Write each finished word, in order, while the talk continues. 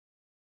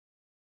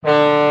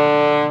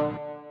Hi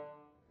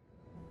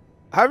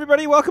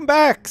everybody, welcome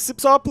back!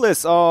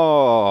 Sipsopolis!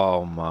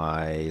 Oh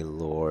my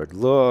lord,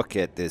 look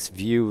at this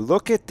view.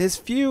 Look at this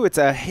view! It's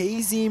a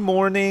hazy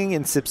morning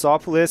in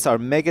Sipsopolis. Our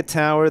mega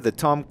tower, the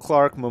Tom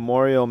Clark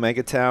Memorial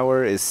Mega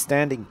Tower, is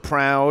standing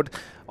proud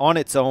on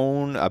its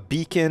own, a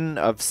beacon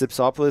of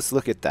Sipsopolis.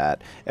 Look at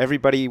that.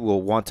 Everybody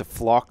will want to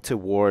flock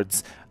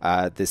towards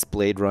this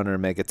Blade Runner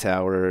Mega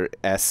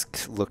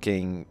Tower-esque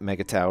looking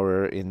Mega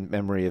Tower in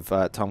memory of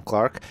Tom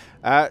Clark.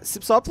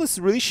 Sipsopolis is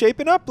really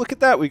shaping up. Look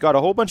at that. We got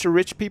a whole bunch of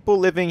rich people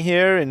living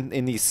here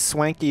in these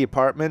swanky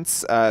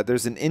apartments.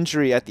 There's an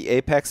injury at the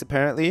apex,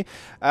 apparently.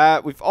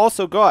 We've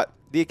also got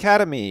the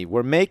Academy.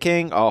 We're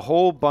making a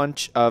whole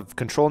bunch of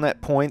control net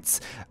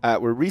points.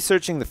 We're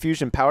researching the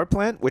fusion power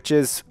plant, which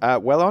is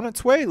well on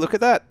its way. Look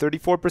at that,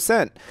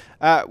 34%.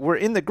 We're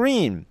in the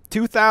green,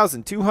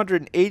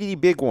 2,280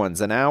 big ones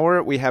an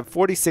hour. We have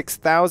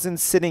 46,000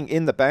 sitting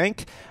in the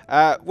bank.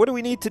 What do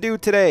we need to do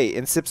today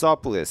in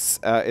Sipsopolis?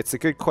 It's a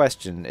good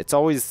question. It's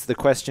always the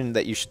question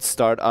that you should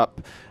start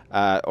up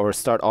or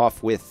start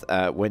off with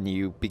when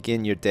you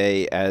begin your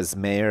day as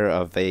mayor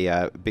of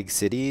a big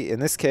city. In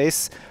this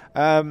case,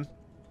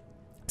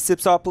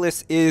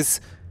 Sipsopolis is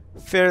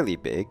fairly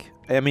big.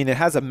 I mean, it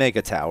has a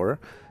mega tower.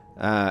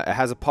 It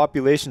has a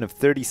population of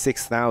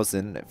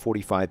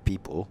 36,045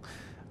 people,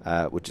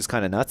 which is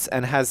kind of nuts,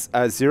 and has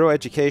zero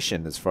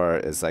education as far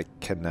as I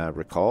can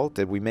recall.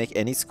 Did we make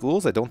any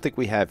schools? I don't think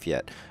we have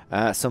yet.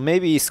 So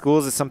maybe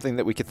schools is something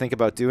that we could think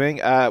about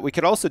doing. We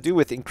could also do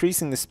with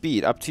increasing the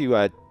speed up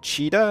to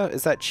cheetah.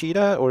 Is that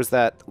cheetah or is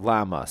that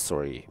llama?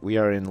 Sorry, we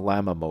are in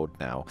llama mode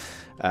now.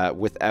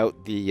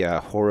 Without the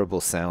horrible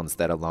sounds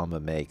that a llama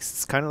makes.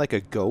 It's kind of like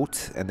a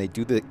goat, and they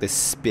do the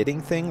spitting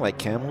thing like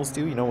camels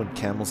do. You know, when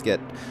camels get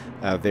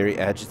very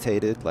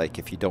agitated, like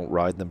if you don't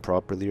ride them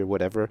properly or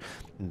whatever,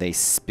 they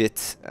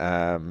spit,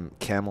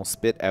 camel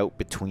spit out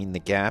between the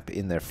gap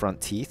in their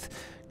front teeth,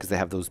 because they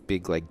have those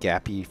big, like,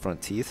 gappy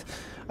front teeth.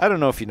 I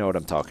don't know if you know what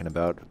I'm talking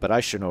about, but I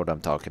sure know what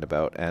I'm talking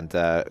about. And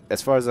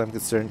as far as I'm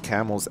concerned,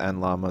 camels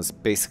and llamas,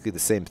 basically the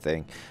same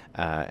thing.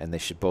 And they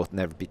should both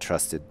never be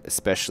trusted,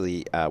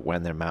 especially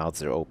when their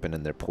mouths are open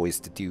and they're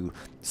poised to do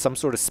some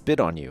sort of spit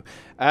on you.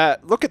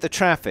 Look at the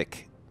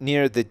traffic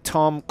near the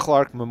Tom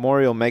Clark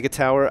Memorial Mega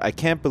Tower. I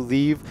can't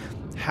believe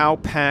how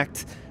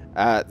packed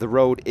the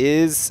road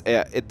is.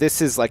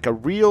 This is like a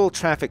real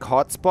traffic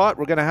hotspot.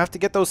 We're going to have to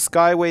get those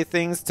skyway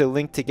things to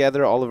link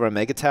together all of our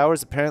mega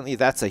towers. Apparently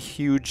that's a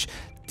huge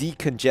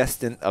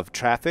decongestant of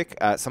traffic,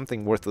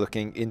 something worth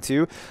looking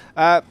into.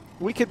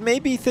 We could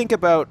maybe think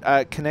about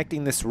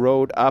connecting this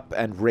road up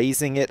and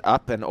raising it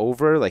up and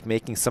over, like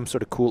making some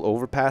sort of cool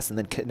overpass and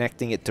then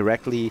connecting it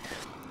directly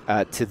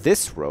to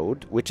this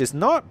road, which is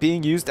not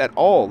being used at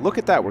all. Look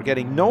at that. We're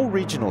getting no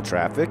regional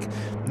traffic.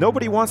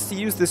 Nobody wants to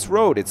use this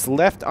road. It's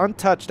left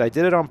untouched. I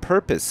did it on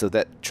purpose so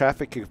that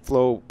traffic could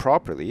flow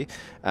properly,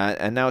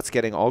 and now it's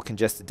getting all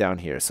congested down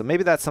here. So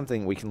maybe that's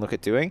something we can look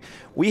at doing.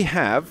 We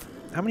have...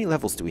 How many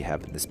levels do we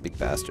have in this big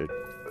bastard?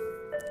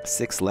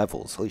 6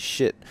 levels. Holy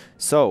shit.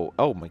 So,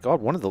 oh my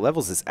god, one of the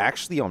levels is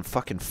actually on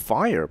fucking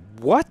fire.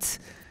 What?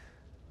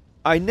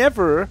 I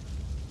never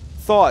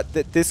thought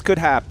that this could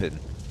happen.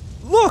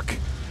 Look!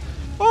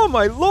 Oh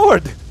my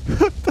lord!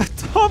 The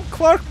Tom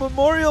Clark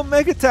Memorial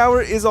Mega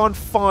Tower is on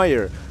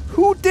fire.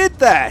 Who did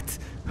that?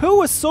 Who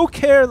was so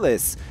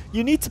careless?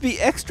 You need to be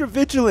extra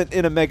vigilant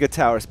in a mega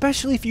tower,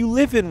 especially if you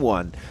live in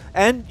one.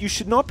 And you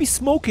should not be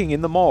smoking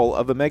in the mall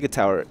of a mega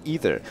tower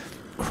either.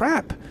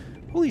 Crap.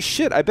 Holy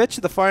shit, I bet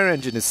you the fire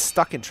engine is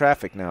stuck in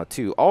traffic now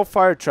too. All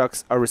fire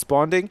trucks are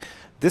responding.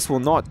 This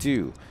will not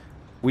do.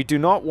 We do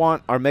not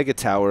want our mega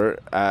tower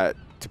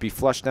to be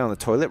flushed down the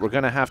toilet. We're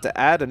going to have to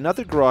add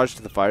another garage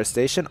to the fire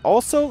station.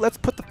 Also, let's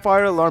put the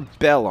fire alarm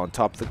bell on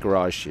top of the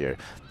garage here.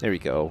 There we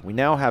go. We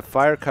now have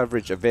fire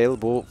coverage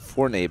available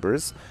for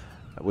neighbors,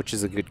 which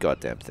is a good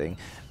goddamn thing.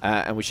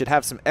 And we should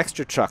have some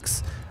extra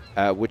trucks,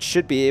 which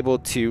should be able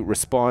to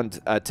respond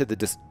to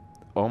the...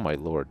 Oh my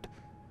lord.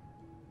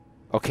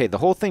 Okay, the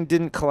whole thing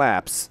didn't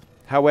collapse.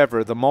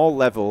 However, the mall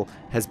level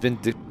has been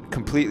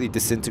completely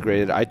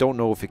disintegrated. I don't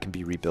know if it can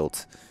be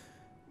rebuilt.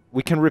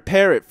 We can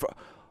repair it.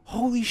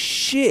 Holy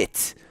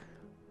shit.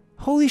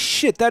 Holy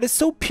shit, that is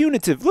so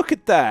punitive. Look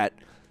at that.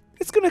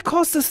 It's going to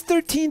cost us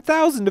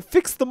 $13,000 to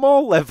fix the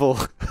mall level.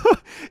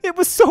 It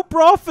was so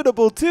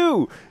profitable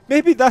too.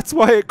 Maybe that's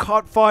why it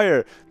caught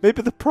fire.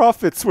 Maybe the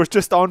profits were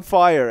just on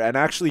fire and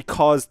actually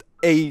caused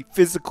a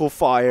physical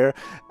fire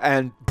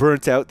and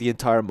burnt out the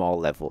entire mall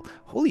level.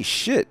 Holy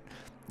shit.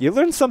 You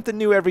learn something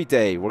new every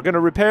day. We're going to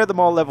repair the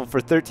mall level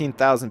for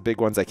 13,000 big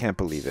ones. I can't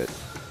believe it.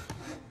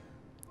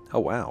 Oh,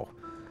 wow.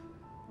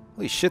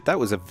 Holy shit, that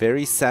was a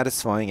very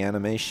satisfying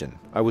animation.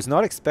 I was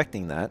not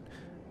expecting that.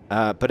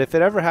 But if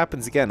it ever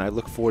happens again, I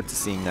look forward to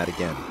seeing that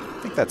again. I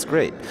think that's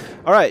great.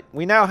 Alright,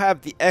 we now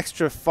have the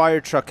extra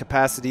fire truck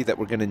capacity that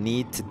we're going to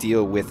need to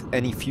deal with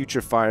any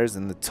future fires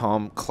in the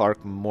Tom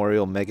Clark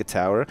Memorial Mega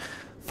Tower.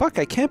 Fuck,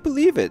 I can't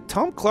believe it.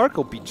 Tom Clark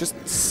will be just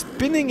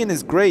spinning in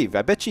his grave.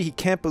 I bet you he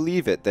can't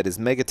believe it that his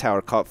mega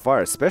tower caught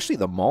fire, especially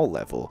the mall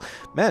level.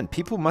 Man,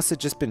 people must have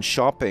just been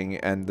shopping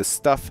and the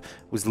stuff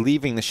was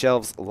leaving the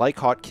shelves like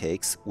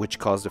hotcakes, which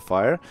caused a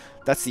fire.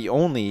 That's the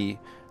only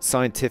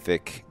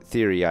scientific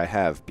theory I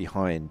have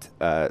behind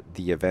the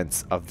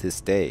events of this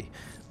day.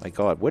 My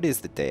God, what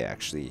is the day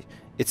actually?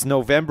 It's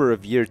November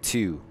of year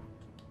 2.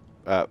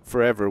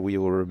 Forever we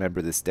will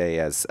remember this day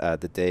as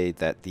the day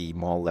that the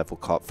mall level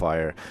caught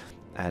fire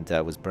and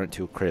was burnt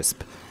to a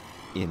crisp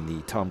in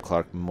the Tom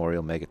Clark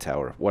Memorial Mega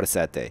Tower. What a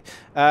sad day.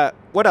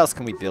 What else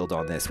can we build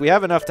on this? We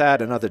have enough to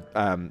add another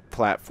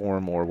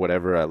platform or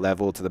whatever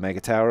level to the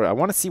Mega Tower. I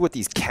want to see what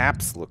these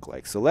caps look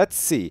like. So let's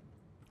see.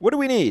 What do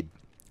we need?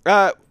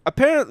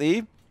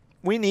 Apparently,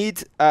 we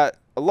need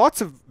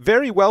lots of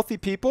very wealthy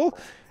people,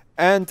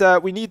 and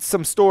we need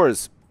some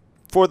stores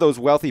for those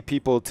wealthy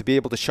people to be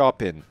able to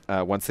shop in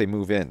once they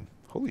move in.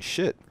 Holy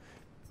shit.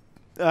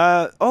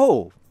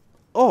 Oh,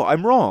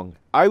 I'm wrong.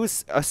 I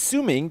was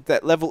assuming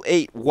that level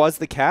 8 was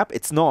the cap.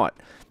 It's not.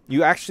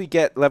 You actually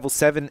get level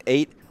 7,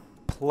 8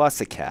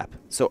 plus a cap.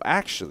 So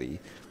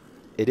actually,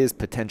 it is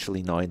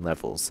potentially 9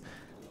 levels.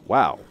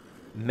 Wow.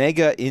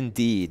 Mega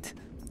indeed.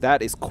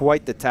 That is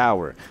quite the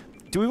tower.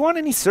 Do we want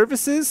any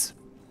services?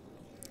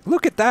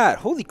 Look at that.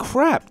 Holy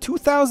crap.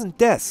 2,000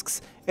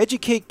 desks.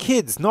 Educate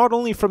kids not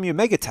only from your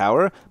mega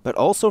tower, but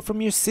also from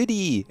your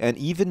city and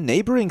even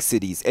neighboring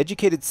cities.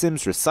 Educated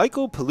Sims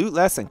recycle, pollute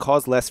less, and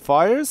cause less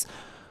fires.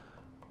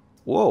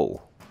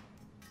 Whoa.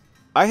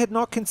 I had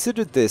not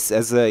considered this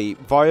as a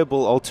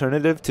viable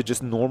alternative to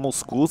just normal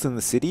schools in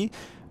the city,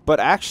 but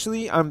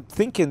actually I'm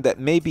thinking that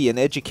maybe an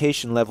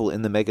education level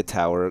in the mega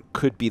tower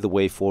could be the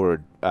way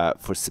forward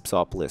for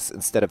Sipsopolis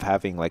instead of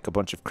having like a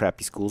bunch of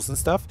crappy schools and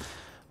stuff.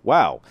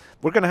 Wow.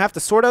 We're going to have to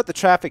sort out the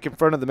traffic in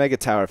front of the mega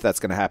tower if that's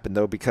going to happen,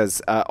 though, because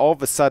all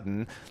of a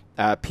sudden,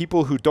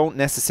 people who don't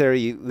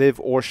necessarily live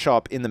or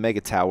shop in the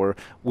mega tower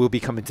will be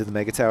coming to the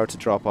mega tower to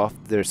drop off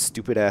their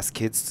stupid-ass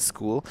kids to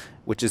school,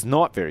 which is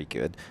not very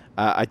good.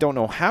 I don't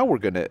know how we're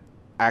going to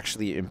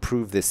actually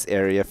improve this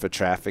area for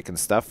traffic and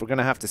stuff. We're going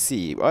to have to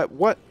see.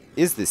 What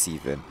is this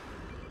even?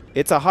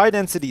 It's a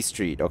high-density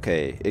street.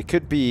 Okay. It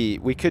could be...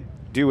 We could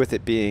do with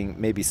it being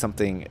maybe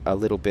something a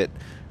little bit...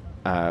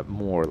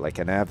 more like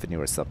an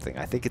avenue or something.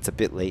 I think it's a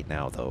bit late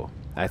now, though.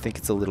 I think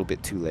it's a little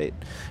bit too late.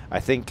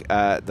 I think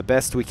the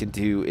best we can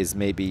do is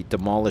maybe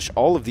demolish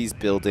all of these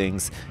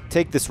buildings,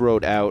 take this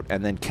road out,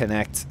 and then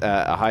connect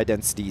a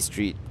high-density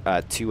street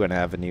to an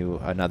avenue,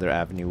 another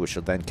avenue, which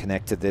will then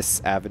connect to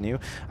this avenue.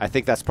 I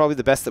think that's probably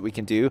the best that we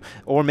can do.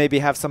 Or maybe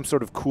have some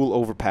sort of cool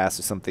overpass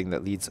or something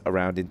that leads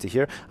around into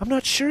here. I'm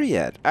not sure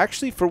yet.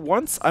 Actually, for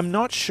once, I'm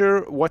not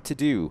sure what to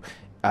do.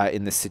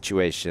 In this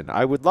situation.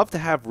 I would love to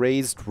have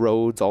raised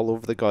roads all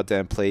over the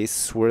goddamn place,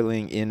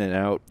 swirling in and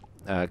out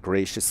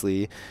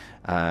graciously,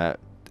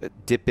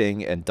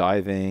 dipping and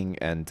diving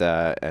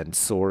and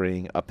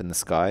soaring up in the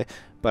sky.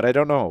 But I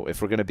don't know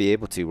if we're going to be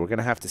able to. We're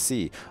going to have to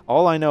see.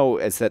 All I know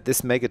is that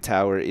this mega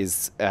tower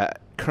is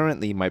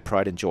currently my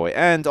pride and joy.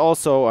 And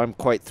also, I'm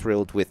quite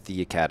thrilled with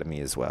the academy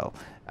as well,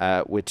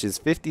 which is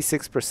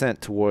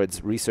 56%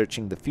 towards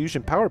researching the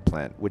fusion power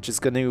plant, which is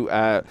going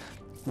to...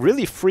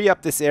 really free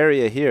up this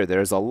area here.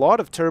 There's a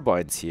lot of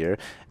turbines here,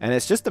 and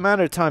it's just a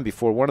matter of time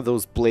before one of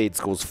those blades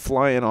goes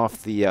flying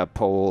off the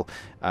pole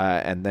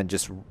and then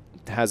just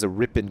has a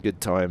ripping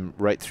good time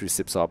right through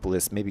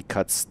Sipsopolis, maybe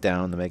cuts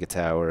down the mega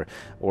tower,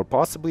 or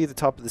possibly the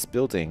top of this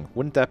building.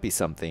 Wouldn't that be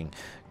something?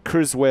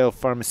 Kurzweil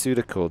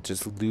Pharmaceutical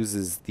just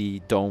loses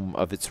the dome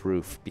of its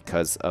roof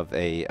because of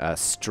a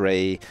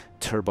stray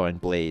turbine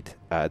blade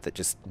that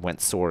just went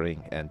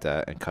soaring and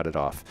cut it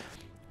off.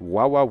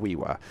 Wah wah wee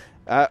wah.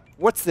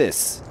 What's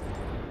this?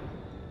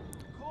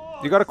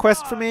 You got a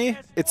quest for me?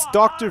 It's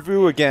Dr.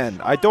 Vu again.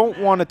 I don't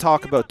want to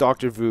talk about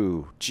Dr.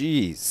 Vu.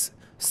 Jeez.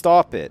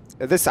 Stop it.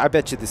 I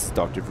bet you this is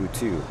Dr. Vu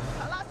too.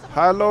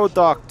 Hello,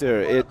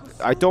 Doctor.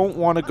 I don't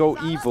want to go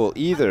evil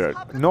either.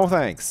 No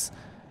thanks.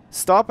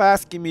 Stop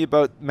asking me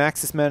about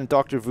Maxis Man and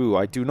Dr. Vu.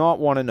 I do not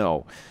want to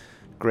know.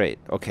 Great.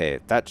 Okay.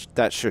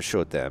 That sure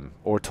showed them.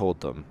 Or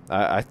told them.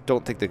 I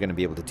don't think they're going to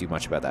be able to do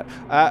much about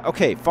that.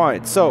 Okay,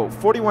 fine. So,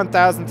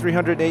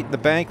 41,308 in the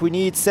bank. We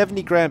need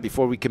 70 grand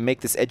before we can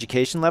make this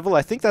education level.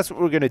 I think that's what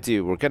we're going to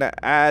do. We're going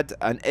to add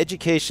an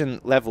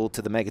education level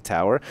to the mega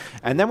tower.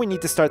 And then we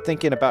need to start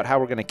thinking about how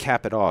we're going to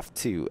cap it off,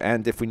 too.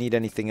 And if we need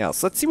anything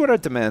else. Let's see what our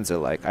demands are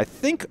like. I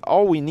think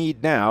all we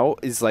need now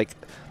is, like,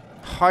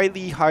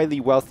 highly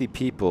wealthy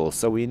people.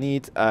 So we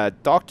need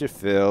Dr.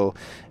 Phil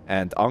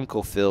and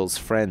Uncle Phil's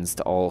friends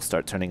to all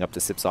start turning up to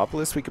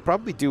Sipsopolis. We could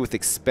probably do with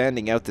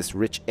expanding out this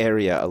rich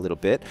area a little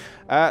bit.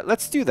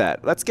 Let's do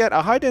that. Let's get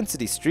a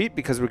high-density street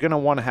because we're going to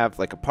want to have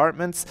like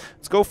apartments.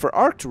 Let's go for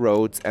arced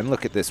roads, and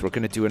look at this. We're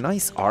going to do a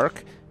nice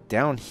arc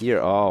down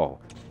here. Oh,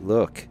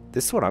 look.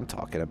 This is what I'm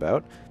talking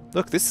about.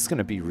 Look, this is going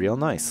to be real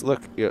nice.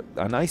 Look,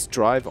 a nice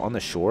drive on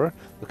the shore.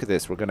 Look at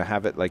this. We're going to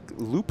have it like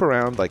loop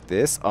around like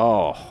this.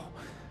 Oh,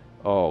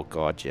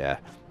 God, yeah.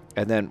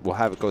 And then we'll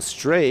have it go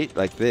straight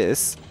like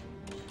this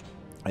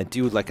and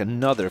do like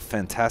another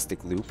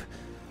fantastic loop.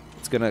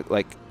 Let's gonna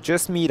like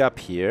just meet up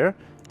here,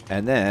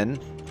 and then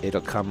it'll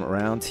come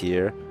around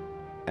here,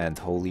 and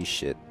holy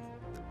shit.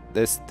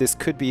 This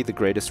could be the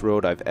greatest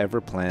road I've ever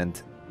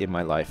planned in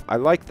my life. I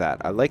like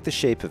that. I like the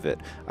shape of it.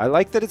 I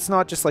like that it's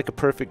not just like a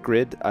perfect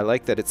grid. I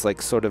like that it's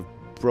like sort of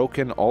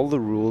broken all the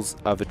rules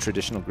of a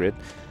traditional grid.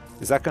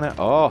 Is that gonna...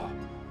 Oh!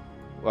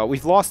 Well,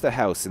 we've lost a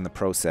house in the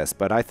process,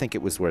 but I think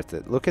it was worth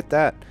it. Look at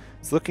that.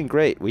 It's looking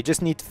great. We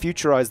just need to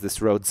futurize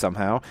this road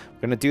somehow.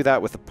 We're gonna do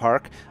that with the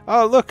park.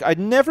 Oh, look! I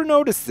never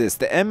noticed this.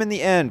 The M in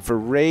the end for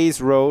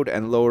Raise Road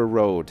and Lower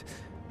Road.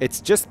 It's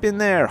just been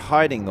there,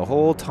 hiding the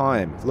whole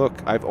time. Look,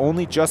 I've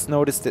only just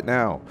noticed it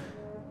now.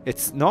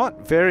 It's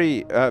not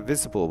very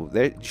visible.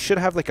 They should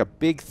have like a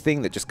big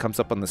thing that just comes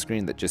up on the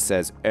screen that just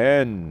says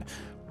N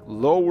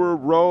Lower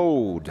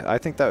Road. I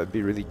think that would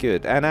be really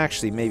good. And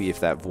actually, maybe if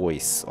that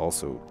voice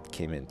also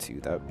came in too,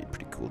 that would be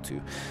pretty cool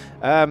too.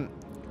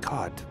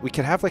 God, we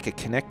could have like a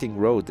connecting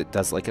road that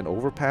does like an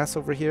overpass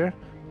over here.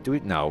 Do we?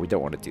 No, we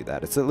don't want to do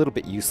that. It's a little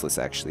bit useless,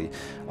 actually.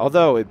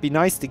 Although, it'd be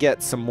nice to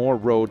get some more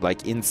road,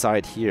 like,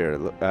 inside here.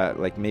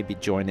 Like, maybe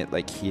join it,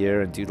 like,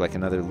 here and do, like,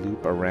 another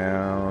loop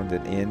around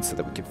and in so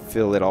that we can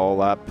fill it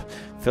all up.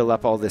 Fill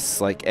up all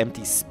this, like,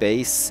 empty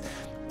space.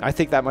 I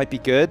think that might be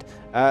good.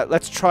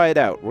 Let's try it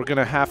out. We're going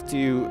to have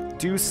to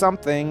do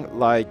something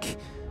like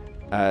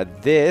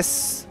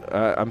this.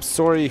 I'm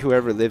sorry,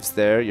 whoever lives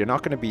there. You're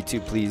not going to be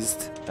too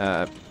pleased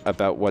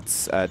about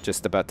what's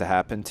just about to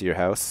happen to your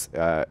house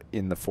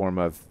in the form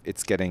of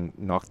it's getting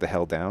knocked the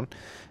hell down.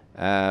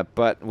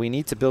 But we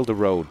need to build a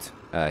road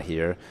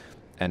here,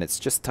 and it's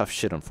just tough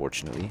shit,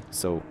 unfortunately.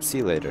 So see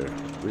you later.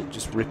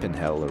 Just rip in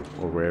hell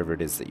or wherever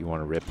it is that you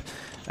want to rip.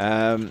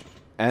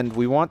 And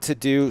we want to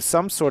do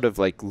some sort of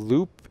like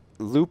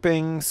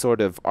looping,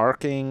 sort of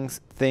arcing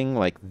thing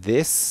like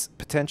this,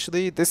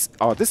 potentially.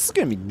 Oh, this is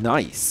going to be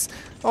nice.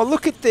 Oh,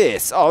 look at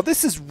this. Oh,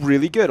 this is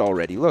really good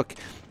already. Look.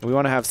 We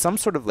want to have some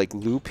sort of like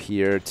loop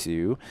here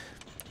to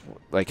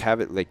like have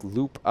it like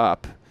loop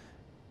up.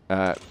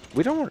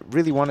 We don't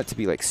really want it to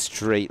be like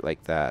straight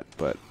like that,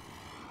 but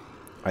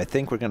I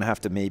think we're going to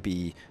have to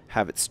maybe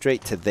have it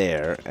straight to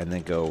there and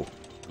then go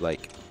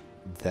like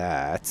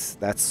that.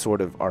 That's sort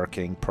of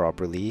arcing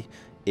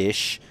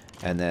properly-ish,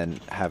 and then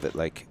have it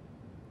like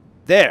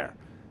there.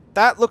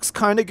 That looks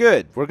kind of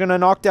good. We're going to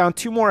knock down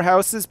 2 more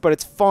houses, but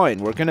it's fine.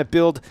 We're going to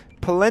build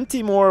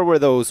plenty more where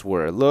those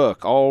were.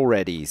 Look,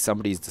 already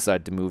somebody's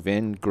decided to move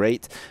in.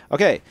 Great.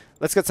 Okay,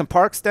 let's get some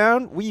parks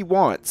down. We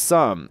want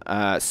some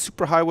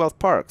super high wealth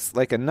parks,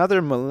 like another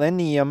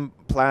Millennium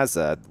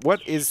Plaza.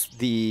 What is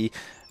the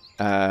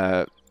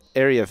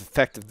area of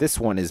effect of this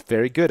one is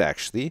very good,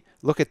 actually.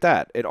 Look at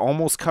that. It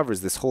almost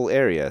covers this whole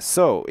area.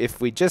 So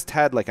if we just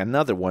had like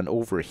another one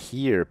over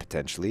here,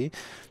 potentially.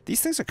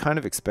 These things are kind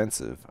of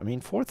expensive. I mean,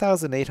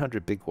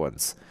 4,800 big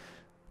ones.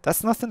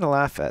 That's nothing to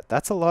laugh at.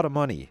 That's a lot of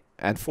money.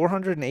 And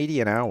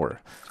 480 an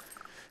hour.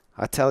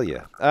 I tell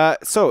you.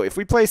 So if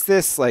we place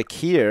this like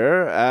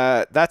here,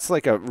 that's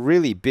like a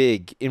really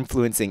big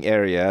influencing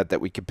area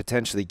that we could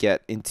potentially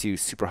get into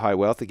super high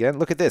wealth again.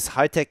 Look at this.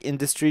 High-tech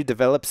industry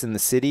develops in the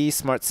city.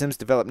 Smart Sims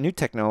develop new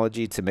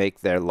technology to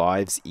make their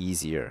lives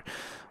easier.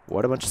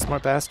 What a bunch of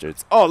smart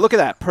bastards. Oh, look at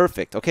that.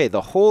 Perfect. Okay,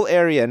 the whole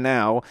area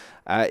now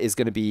is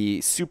going to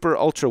be super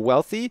ultra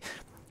wealthy.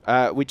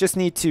 We just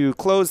need to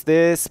close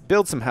this,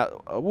 build some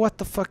house. What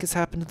the fuck has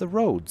happened to the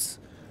roads?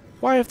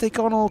 Why have they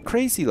gone all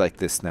crazy like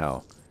this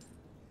now?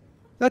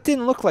 That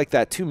didn't look like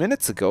that 2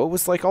 minutes ago. It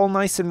was like all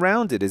nice and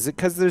rounded. Is it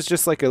because there's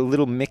just like a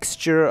little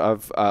mixture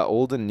of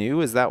old and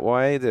new? Is that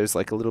why there's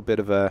like a little bit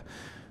of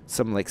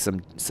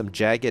some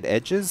jagged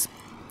edges?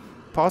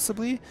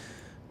 Possibly?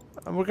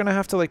 We're going to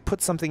have to like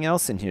put something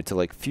else in here to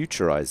like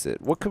futurize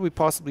it. What could we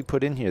possibly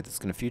put in here that's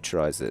going to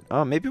futurize it?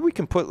 Oh, maybe we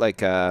can put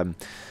like...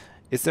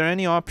 is there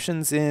any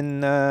options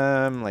in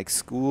like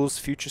schools?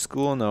 Future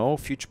school? No.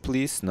 Future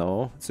police?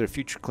 No. Is there a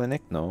future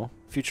clinic? No.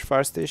 Future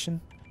fire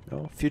station?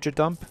 No. Future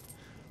dump?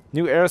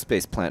 New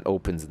aerospace plant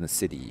opens in the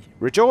city.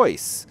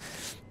 Rejoice!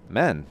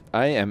 Man,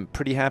 I am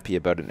pretty happy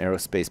about an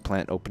aerospace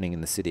plant opening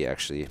in the city,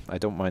 actually. I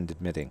don't mind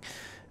admitting.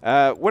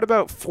 What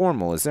about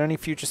formal? Is there any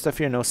future stuff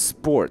here? No.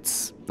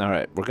 Sports.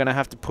 Alright, we're going to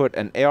have to put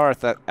an AR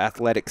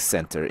athletics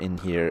center in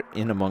here,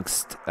 in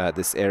amongst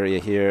this area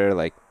here,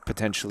 like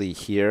potentially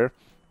here.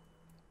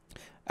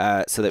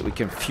 So that we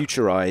can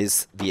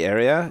futurize the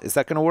area. Is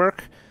that going to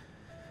work?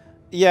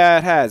 Yeah,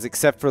 it has,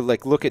 except for,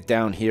 like, look at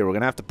down here. We're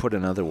going to have to put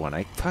another one.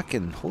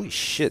 Holy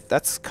shit,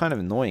 that's kind of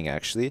annoying,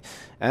 actually.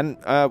 And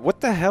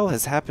what the hell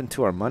has happened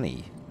to our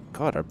money?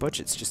 God, our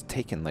budget's just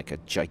taken, like, a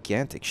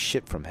gigantic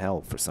shit from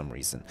hell for some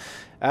reason.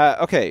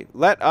 Okay,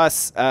 let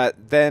us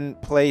then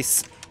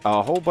place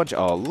a whole bunch...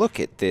 Oh, look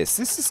at this.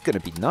 This is going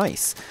to be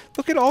nice.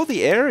 Look at all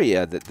the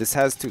area that this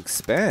has to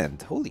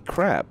expand. Holy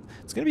crap.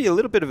 It's going to be a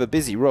little bit of a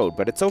busy road,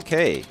 but it's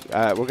okay.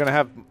 We're going to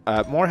have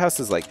more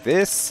houses like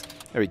this.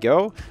 There we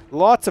go.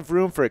 Lots of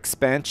room for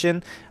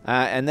expansion.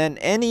 And then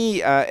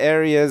any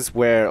areas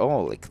where...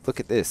 Oh, like,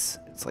 look at this.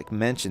 It's like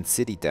Mansion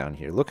City down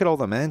here. Look at all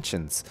the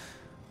mansions.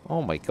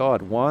 Oh my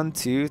god. 1,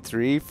 2,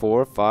 3,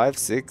 4, 5,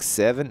 6,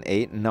 7,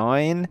 8,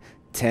 9,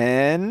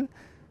 10...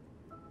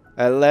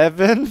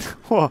 11,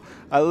 whoa,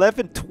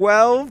 11,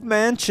 12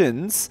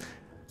 mansions,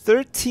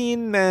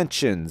 13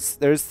 mansions.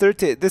 There's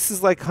 13. This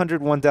is like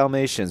 101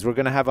 Dalmatians. We're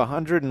going to have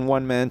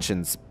 101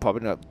 mansions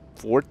popping up.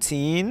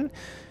 14.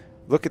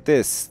 Look at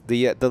this.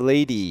 The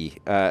lady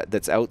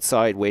that's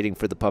outside waiting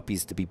for the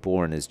puppies to be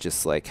born is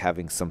just like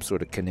having some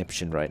sort of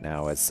conniption right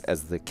now as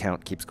the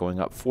count keeps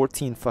going up.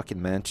 14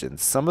 fucking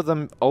mansions. Some of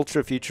them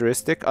ultra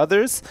futuristic.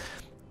 Others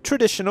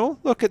traditional.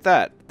 Look at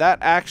that. That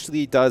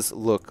actually does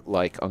look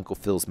like Uncle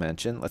Phil's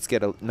mansion. Let's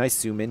get a nice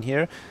zoom in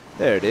here.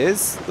 There it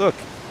is. Look.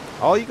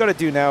 All you gotta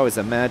do now is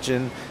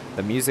imagine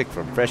the music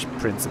from Fresh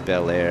Prince of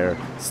Bel-Air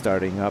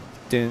starting up.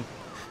 Dun,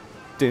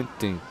 dun,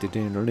 dun, dun,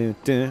 dun, dun,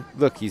 dun.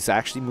 Look, he's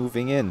actually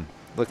moving in.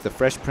 Look, the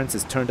Fresh Prince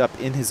is turned up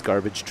in his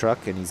garbage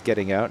truck and he's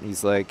getting out and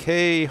he's like,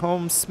 hey,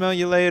 home, smell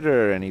you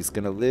later. And he's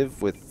gonna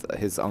live with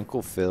his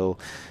Uncle Phil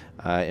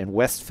in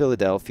West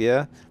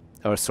Philadelphia.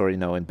 Or sorry,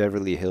 no, in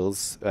Beverly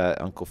Hills.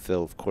 Uncle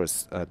Phil, of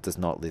course, does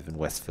not live in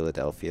West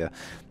Philadelphia.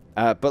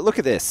 But look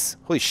at this.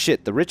 Holy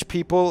shit, the rich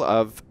people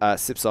of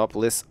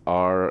Sipsopolis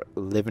are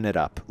living it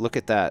up. Look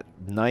at that.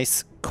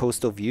 Nice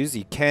coastal views.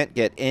 You can't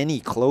get any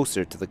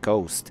closer to the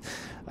coast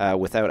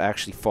without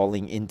actually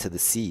falling into the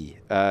sea.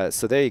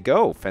 So there you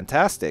go.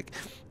 Fantastic.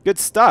 Good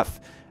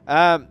stuff.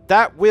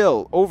 That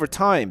will, over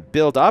time,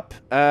 build up.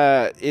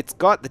 It's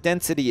got the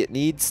density it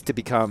needs to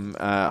become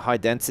high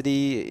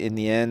density. In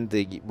the end,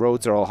 the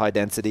roads are all high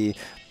density.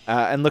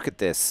 And look at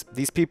this.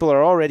 These people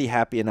are already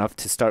happy enough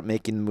to start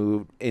making the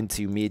move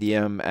into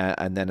medium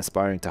and then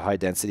aspiring to high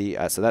density.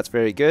 So that's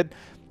very good.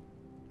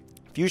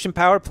 Fusion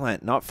power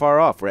plant, not far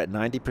off. We're at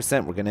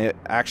 90%. We're going to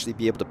actually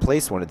be able to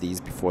place one of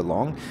these before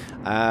long.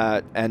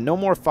 And no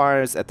more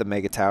fires at the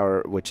Mega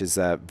Tower, which is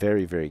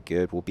very, very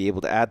good. We'll be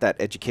able to add that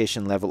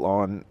education level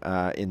on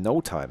in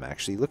no time,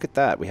 actually. Look at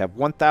that. We have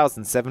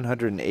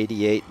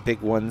 1,788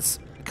 big ones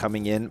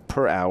coming in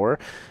per hour.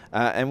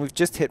 And we've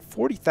just hit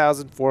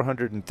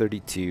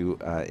 40,432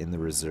 in the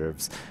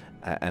reserves.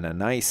 And a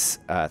nice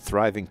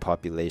thriving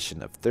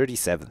population of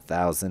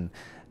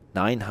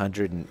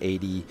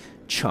 37,980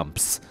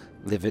 chumps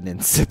living in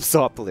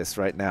Sipsopolis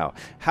right now.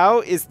 How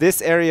is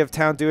this area of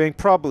town doing?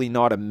 Probably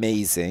not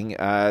amazing.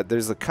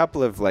 There's a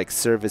couple of like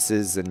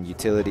services and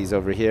utilities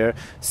over here.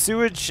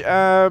 Sewage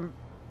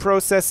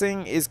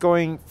processing is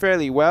going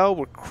fairly well.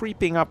 We're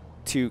creeping up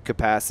to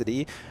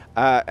capacity.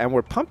 And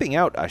we're pumping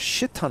out a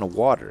shit ton of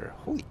water.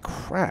 Holy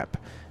crap.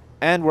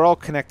 And we're all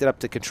connected up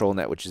to control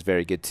net, which is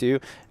very good too.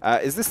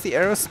 Is this the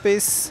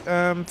aerospace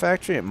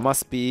factory? It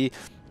must be.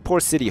 Poor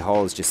City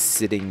Hall is just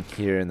sitting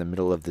here in the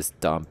middle of this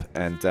dump.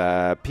 And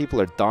people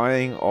are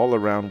dying all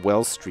around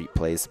Wells Street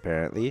Place,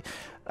 apparently.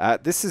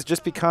 This has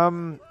just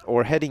become,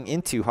 or heading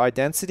into, high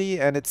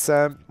density. And it's,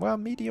 well,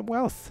 medium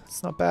wealth.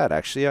 It's not bad,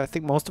 actually. I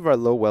think most of our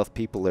low wealth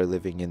people are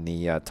living in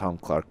the Tom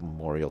Clark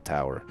Memorial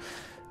Tower,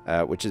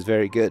 which is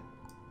very good.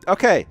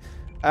 Okay,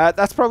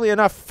 that's probably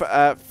enough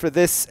for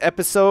this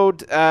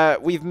episode.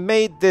 We've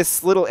made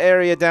this little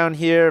area down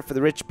here for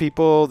the rich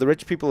people. The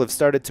rich people have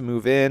started to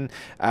move in.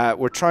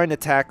 We're trying to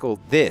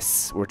tackle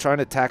this. We're trying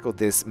to tackle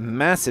this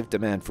massive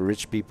demand for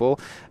rich people.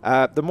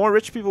 The more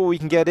rich people we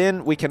can get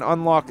in, we can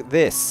unlock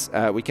this.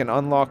 We can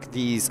unlock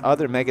these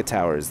other mega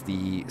towers,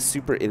 the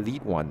super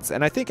elite ones.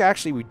 And I think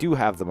actually we do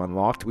have them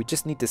unlocked. We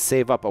just need to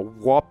save up a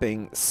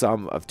whopping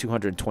sum of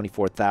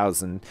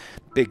 224,000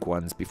 big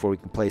ones before we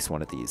can place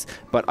one of these.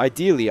 But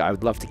ideally, I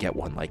would love to get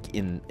one like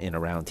in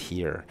around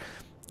here.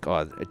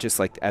 God, just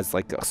like as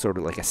like a sort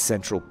of like a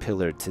central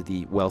pillar to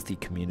the wealthy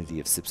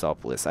community of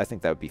Sipsopolis. I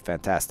think that would be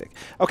fantastic.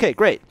 Okay,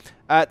 great.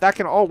 That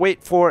can all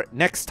wait for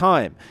next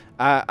time.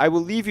 I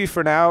will leave you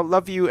for now.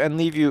 Love you and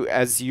leave you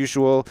as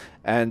usual.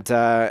 And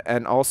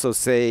also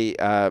say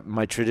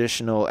my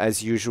traditional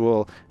as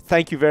usual.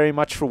 Thank you very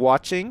much for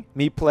watching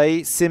me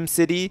play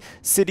SimCity,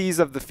 Cities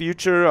of the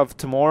Future of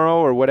Tomorrow,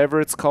 or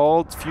whatever it's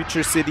called.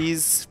 Future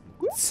Cities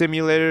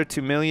Simulator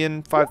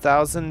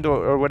 2,000,000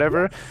 or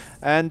whatever.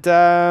 And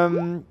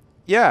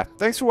yeah,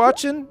 thanks for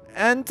watching,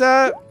 and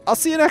I'll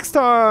see you next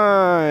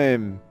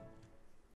time.